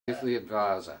With the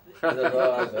advisor. The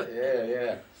advisor,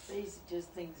 yeah. These are just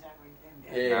things I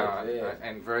remember. Yeah.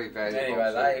 And very valuable.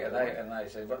 Anyway, they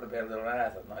said, what about little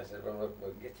Arthur? And I said, well, look,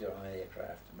 we'll get you on an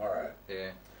aircraft tomorrow.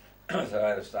 Yeah. So I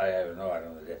had to stay overnight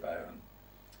on the depot, and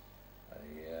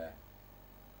the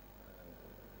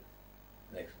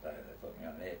next day they put me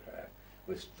on an aircraft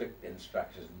with strict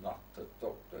instructions not to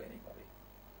talk to anybody.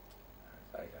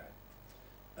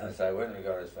 And so when we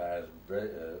got as far as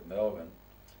Melbourne,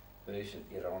 who should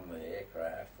get on the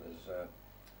aircraft was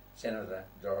Senator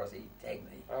Dorothy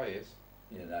Tagney. Oh, yes.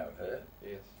 You know her?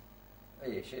 Yes.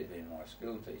 Yeah, she'd been my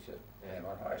school teacher in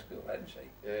my high school, hadn't she?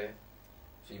 Yeah.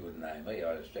 She wouldn't know me.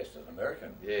 I was dressed as an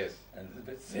American. Yes. And a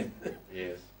bit thin.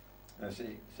 Yes. And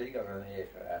she got on the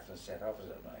aircraft and sat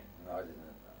opposite me, and I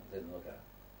didn't look at her.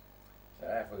 So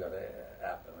after we got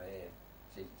up in the air,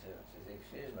 she said,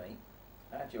 "Excuse me,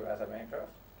 aren't you Arthur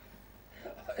Bancroft?"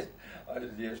 I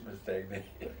said, "Yes, Miss Tagney."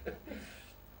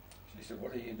 She said,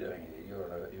 "What are you doing here?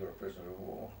 You're a prisoner of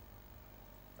war."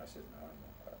 I said, "No,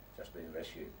 I've just been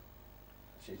rescued."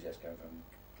 She's just come from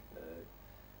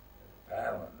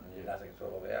Parliament and knew nothing at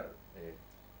all about it. Yeah.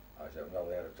 I said, "I'm not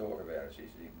allowed to talk about it." She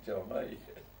said, "You can tell me."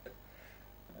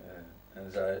 And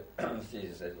so she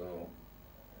just said, "Well,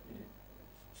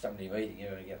 somebody meeting you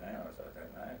when you get home?" I said, "I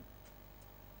don't know."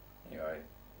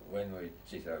 Anyway,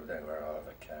 she said, "Oh, don't worry, I'll have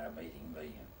a car meeting me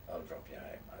and I'll drop you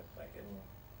home." I think it.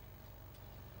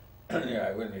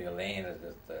 Anyway, when we landed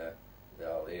at the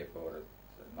old airport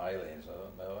at Maylands,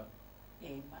 Melbourne.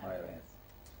 Yeah, Maylands.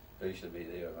 Who should be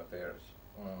there with my parents?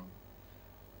 Mm.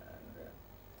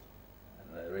 And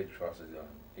the Red Cross had gone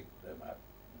and picked them up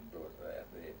and brought them out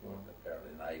there.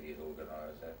 Apparently the Navy had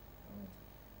organised that.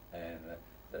 And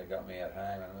they got me at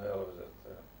home, and Merla was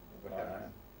at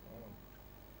home.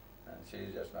 And she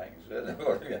was just making sure that I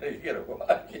wasn't going to get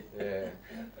away. Yeah.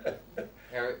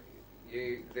 Now,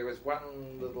 there was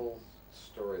one little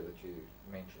story that you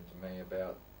mentioned to me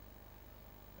about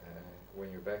when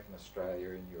you were back in Australia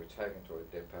and you were taken to a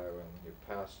depot and you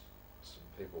passed some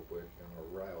people working on a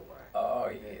railway. Oh,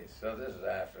 yes. So this is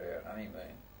after our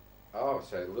honeymoon. Oh,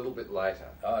 so a little bit later.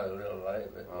 Oh, a little later,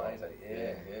 later.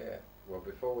 Yeah. Well,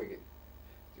 before we get...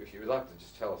 If you would like to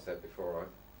just tell us that before I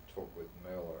talk with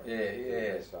Merla.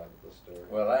 Yeah. This side of the story.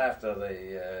 Well, after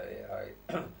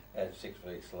I had 6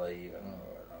 weeks leave and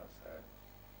whatnot, so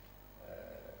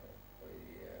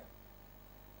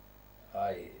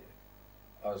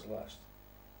I was lost.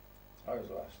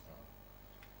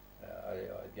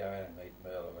 I'd go in and meet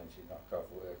Merla when she knocked off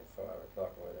work at 5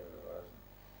 o'clock or whatever it was.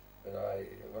 But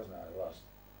it wasn't I lost.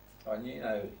 I knew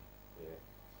nobody. Yeah.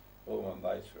 All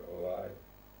my mates were all over.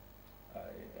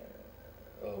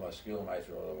 All my schoolmates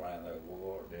were all around the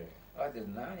war. Yeah. I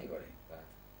didn't know anybody.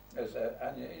 No. It was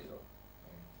unusual.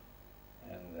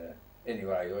 And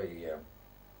anyway,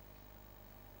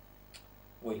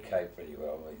 we coped pretty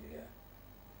well. We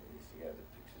used to go to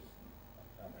pictures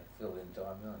and fill in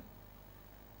time, didn't it?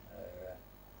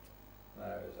 No,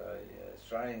 it was a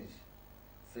strange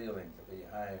feeling to be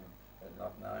home and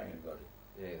not knowing anybody.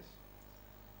 Yes.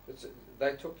 But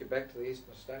they took you back to the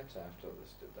Eastern States after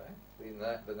this, did they?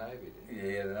 The Navy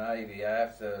did? Yeah, the Navy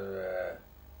after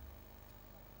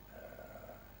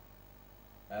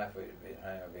we'd been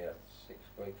home about 6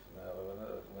 weeks and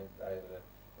went over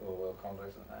to Orwell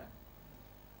Convalescent Home.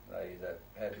 They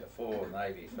had the 4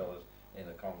 Navy fellas in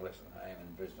the Convalescent Home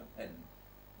in Brisbane, in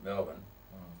Melbourne,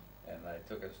 and they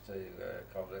took us to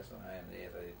Convalescent Home there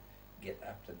to get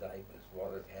up to date with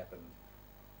what had happened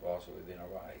whilst we'd been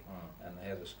away. And they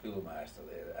had a schoolmaster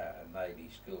there, a Navy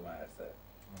schoolmaster,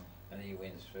 and he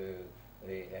went through,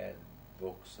 he had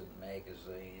books and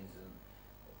magazines and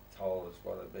told us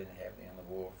what had been happening on the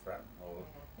war front and all.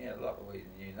 A lot that we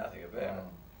knew nothing about it.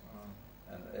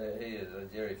 And he is a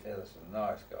Jerry Featherson,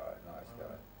 nice guy.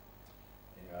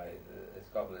 Anyway, it's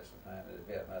Convalescent Home, there's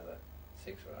about another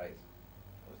 6 or 8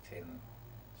 or 10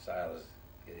 sailors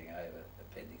getting over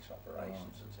appendix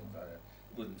operations and things like that.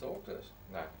 Wouldn't talk to us.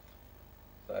 No.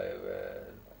 So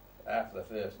after the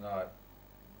first night,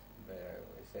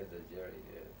 we said to Jerry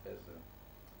Featherson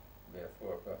about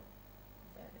 4 o'clock,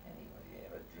 "Anybody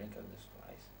have a drink in this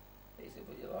place?" He said,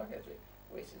 "Would you like a drink?"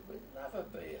 We said, "We'd love a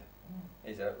beer."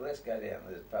 He said, "Let's go down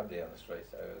to this pub down the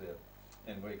street over there."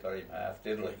 And we got him half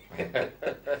diddly.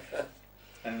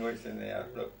 And we said, "Now,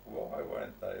 look, why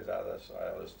won't those other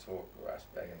sailors talk to us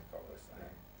back in Convalescent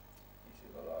Home?" He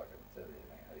said, "Well, I can tell you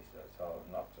now." He said, "I told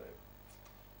them not to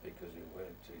because you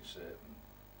weren't too certain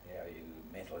how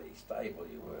mentally stable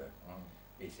you were."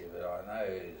 He said, "But I know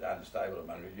it's unstable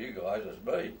among you guys as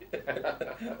me,"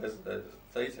 as the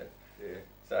teacher. Yeah.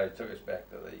 So he took us back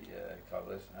to the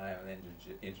Convalescent Home and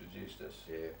introduced us.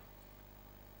 Yeah.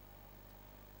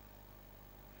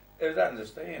 It was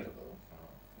understandable.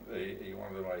 He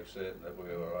wanted to make certain that we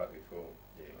were all right before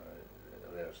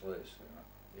let us loose. You know.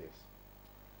 Yes.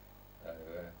 So,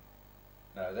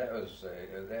 no, that was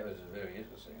very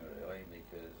interesting, really,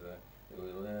 because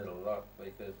we learned a lot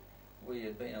because we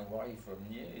had been away from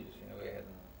news. You know, we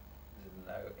didn't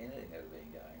know anything that had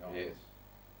been going on. Yes.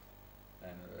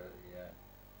 And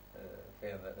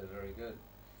found that was very good.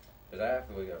 But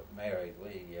after we got married,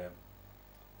 we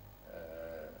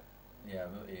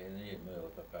Merla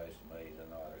proposed to me the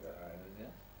night I got home, didn't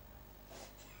you?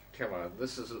 Come on,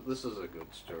 this is a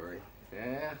good story.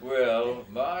 Yeah. Well,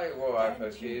 my wife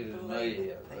Don't you accuses believe me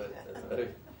it, of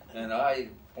it, and I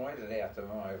pointed out to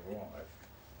my wife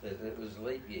that it was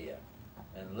leap year,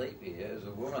 and leap year is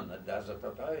a woman that does the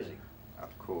proposing.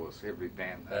 Of course, every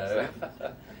band does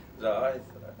that. So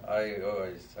I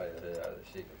always say to her that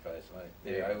she proposed to me.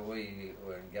 Yeah. You know, we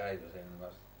were engaged within A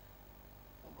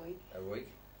week, a week,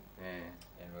 Yeah.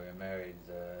 and we were married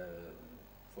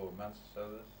 4 months or so.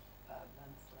 5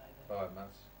 months later. 5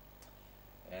 months.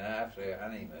 And after our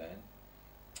honeymoon,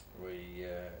 I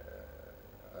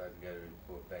had to go to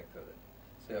report back to them.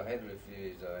 So I had to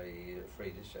refuse a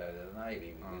free discharge at the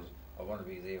Navy because I wanted to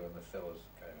be there when the fellas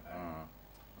came home.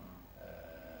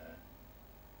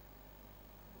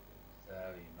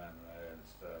 Darby Munro and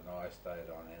I stayed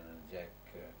on in, and Jack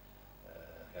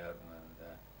Houghton and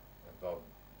Bob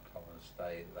Collins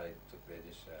stayed. They took their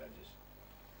discharges.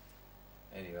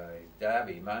 Anyway,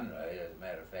 Darby Munro, as a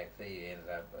matter of fact, he ended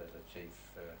up as a chief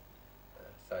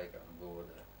stake on board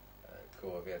a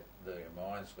corvette doing a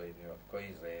mine sweeping off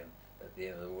Queensland at the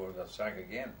end of the war and got sunk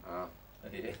again.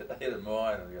 He hit a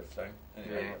mine and got sunk.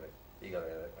 Anyway, he got out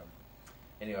of that one.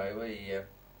 Anyway,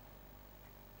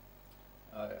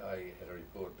 I had a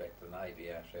report back to the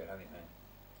Navy after our honeymoon.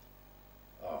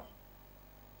 On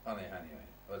our honeymoon,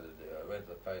 what did I do? I went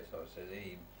to the post office, said,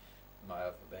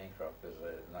 mail for Bancroft because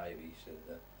the Navy said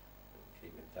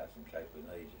keep in touch in case we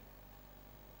need you.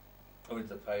 I went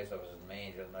to the post office as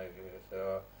manager and they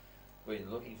said, we've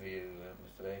been looking for you,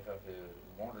 Mr. Bancroft, who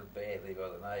wanted badly by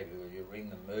the Navy. Will you ring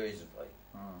them urgently?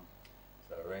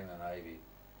 So I rang the Navy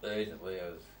urgently. I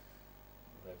was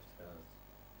left.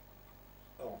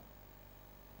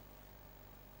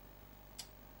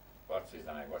 What's his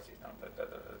name? I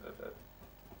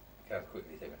can't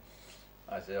quickly think of it.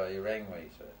 I said, you rang me,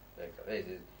 sir. He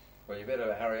said, well, you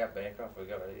better hurry up, Bancroft. You've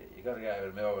got to go over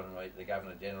to Melbourne and meet the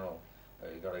Governor General.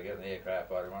 You've got to get an aircraft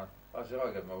by tomorrow. I said,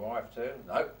 I got my wife too.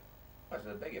 No. I said,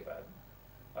 I beg your pardon.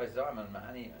 I said, I'm on my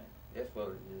honeymoon. Yes, well,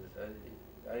 you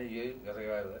got to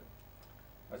go over there.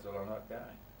 I said, well, I'm not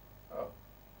going. Oh,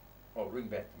 well, ring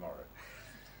back tomorrow.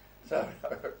 So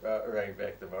I rang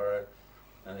back tomorrow,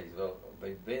 and he said, well,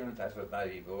 we've been in touch with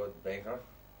Navy Board, Bancroft,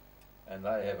 and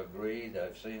they have agreed.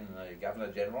 They've seen the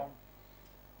Governor General,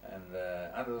 and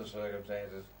under the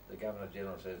circumstances, the Governor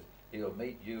General says he'll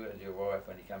meet you and your wife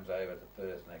when he comes over to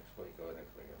Perth next week or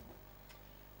next weekend.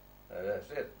 So that's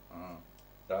it.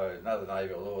 So another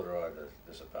naval order I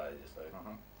disobeyed, you see.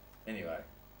 Anyway,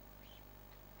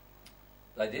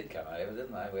 they did come over,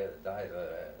 didn't they? We had a day,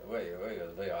 we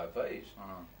were the VIPs.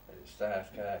 The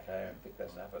staff car came and picked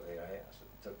us up at their house and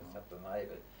took us up to the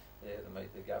Navy to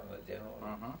meet the Governor General.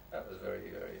 That was very,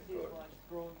 very important. He was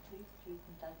Braunteith, Duke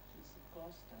and Duchess of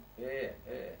Gloucester. Yeah,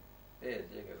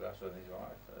 Duke of Gloucester and his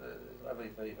wife.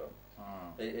 Lovely people.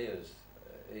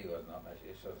 He was not much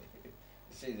use.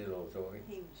 She did all the talking.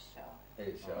 He was shy.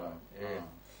 He was shy, yeah.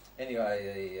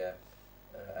 Anyway,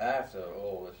 after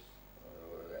all this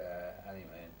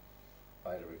honeymoon,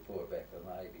 I had a report back to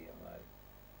the Navy, and they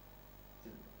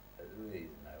really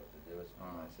didn't know what to do with me.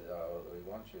 They said, well, we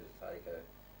want you to take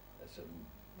some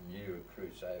new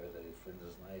recruits over to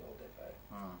Flinders Naval Depot.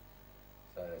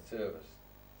 So the two of us,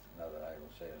 another naval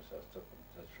senior, so I took them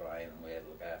to the train, and we had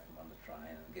to look after them on the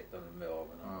train and get them to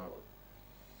Melbourne and all that.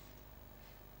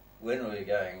 When we were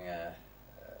going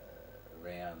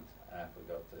around after we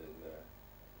got to the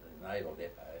Naval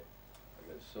Depot,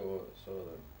 I saw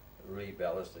them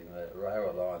reballasting the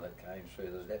railway line that came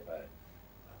through the depot.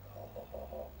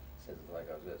 Said the bloke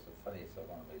I was with, it's the funniest I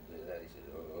wanted me to do that. He said,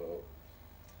 oh.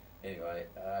 Anyway,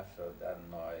 after I'd done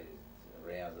my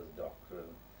rounds of the doctor,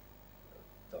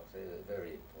 was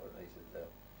very important. He said,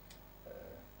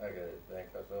 okay,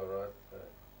 Bancroft, all right.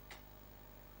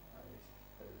 He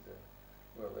said,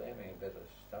 well, they're having a bit of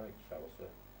stomach trouble, sir.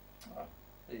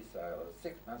 These sailors,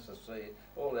 6 months to sea,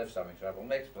 all have stomach trouble.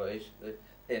 Next, please. The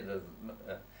end of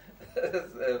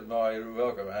my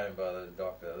welcome home by the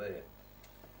doctor there.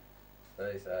 So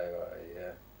I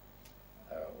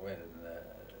went and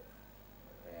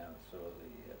around and saw I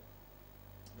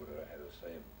had to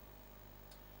see him.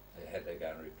 The had to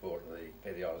go and report to the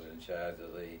petty officer in charge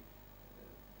of the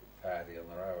party on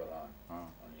the railway line.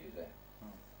 I knew that.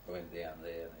 I went down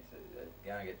there and he said,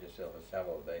 go and get yourself a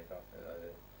shovel, Bancroft.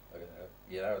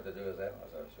 You know what to do with that? I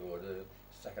said, I sure do.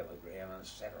 Stuck it in the ground and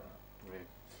sat on it. Yeah.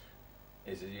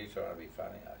 He said, you trying to be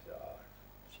funny? I said, oh,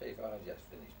 Chief, I just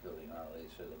finished building one of these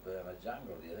through the Burma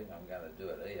jungle. Do you think I'm going to do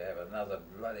it here? Have another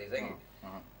bloody thing?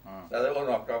 So they all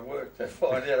knocked off work to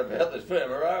find out about this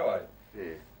Burma railway.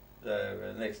 Yeah. So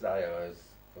the next day I was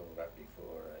called up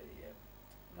before a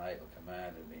naval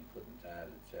commander had been put in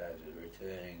charge of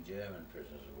returning German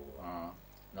prisoners of war.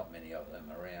 Not many of them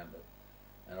around,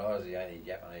 and I was the only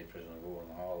Japanese prisoner of war in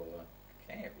the whole of the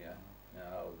camp, the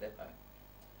whole depot.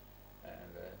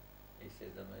 And he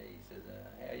said to me,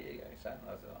 how are you going, son?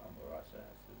 I said, I'm all right, sir.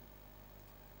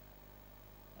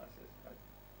 I said,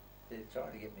 they're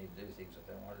trying to get me to do things that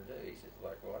they want to do. He says,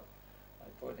 like what? I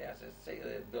pointed out, I said, see,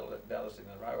 they're ballasting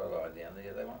the railway line down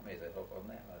there. They want me to help on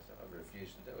that. I said, I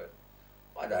refuse to do it.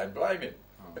 I don't blame him.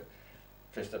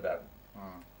 Pressed a button.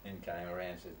 In came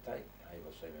around and said, take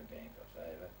Able Seaman Bancroft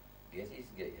over, get his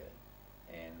gear,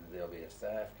 and there'll be a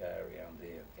staff car around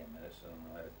there in 10 minutes, and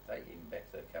they'll take him back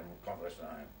to the convalescent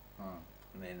home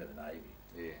from the end of the Navy.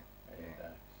 Yeah.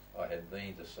 And I had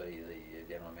been to see the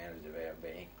general manager of our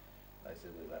bank. They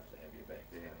said, we'd love to have you back.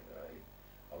 Yeah. So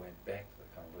I went back to the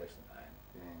convalescent home.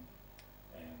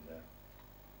 Yeah. And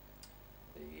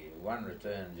the one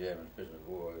returned German prisoner of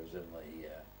war was in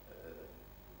the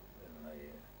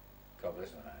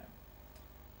convalescent home.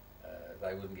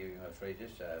 They wouldn't give him a free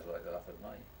discharge like they offered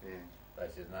me. Yeah. They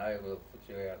said, no, we'll put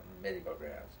you out on medical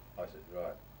grounds. I said,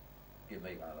 right, give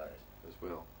me one of those. As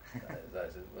well. They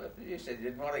said, well, you said you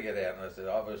didn't want to get out. And I said,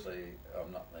 obviously,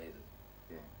 I'm not needed.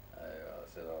 Yeah. I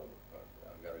said,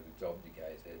 I've got a good job to go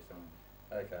to. So,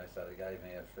 okay, so they gave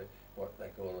me what they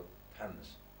call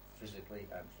puns, physically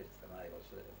unfit for naval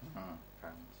service.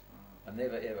 Puns. I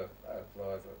never ever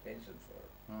applied for a pension for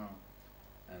it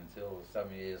until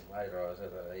some years later. I was at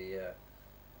a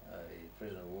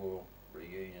prisoner of war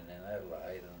reunion in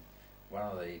Adelaide, and one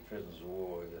of the prisoners of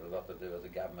war who had a lot to do with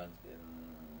the government in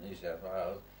New South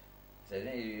Wales said,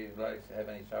 any of you blokes have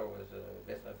any trouble with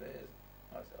veteran affairs?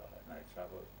 I said, I have no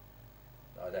trouble.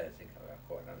 I don't think I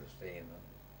quite understand them.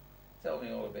 Tell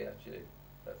me all about you.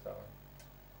 That's all.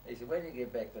 He said, when you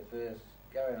get back to Perth,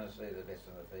 go in and see the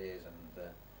veteran affairs and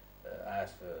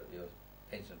ask for your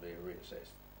pension to be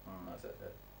reassessed. I said,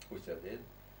 which I did.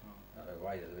 I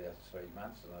waited about 3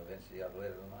 months, and eventually I got a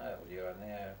letter in the mail. You are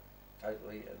now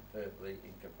totally and perfectly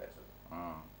incapacitated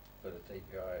for the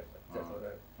TPI.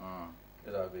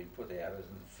 Because I've been put out as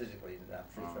physically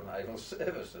unfit for naval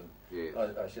service, and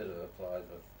I should have applied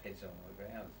for pension on the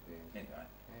grounds. Anyway,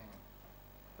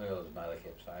 Merla's mother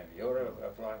kept saying, you're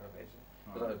applying for pension.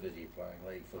 But I was busy playing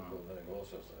league football and doing all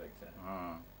sorts of things.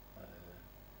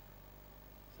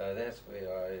 So that's where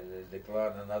I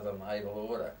declined another naval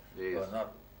order by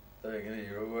not doing any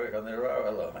work on the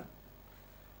railway line.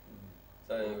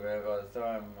 So by the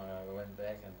time I went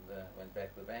back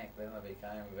to the bank, then I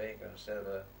became a banker instead of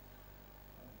a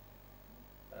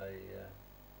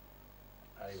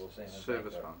able seaman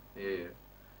Serviceman. Yeah.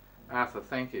 Arthur,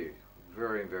 thank you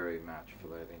very, very much for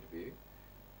that interview.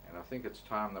 And I think it's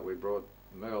time that we brought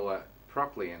Merla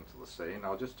properly into the scene.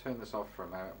 I'll just turn this off for a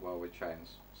moment while we change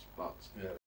spots. Yeah.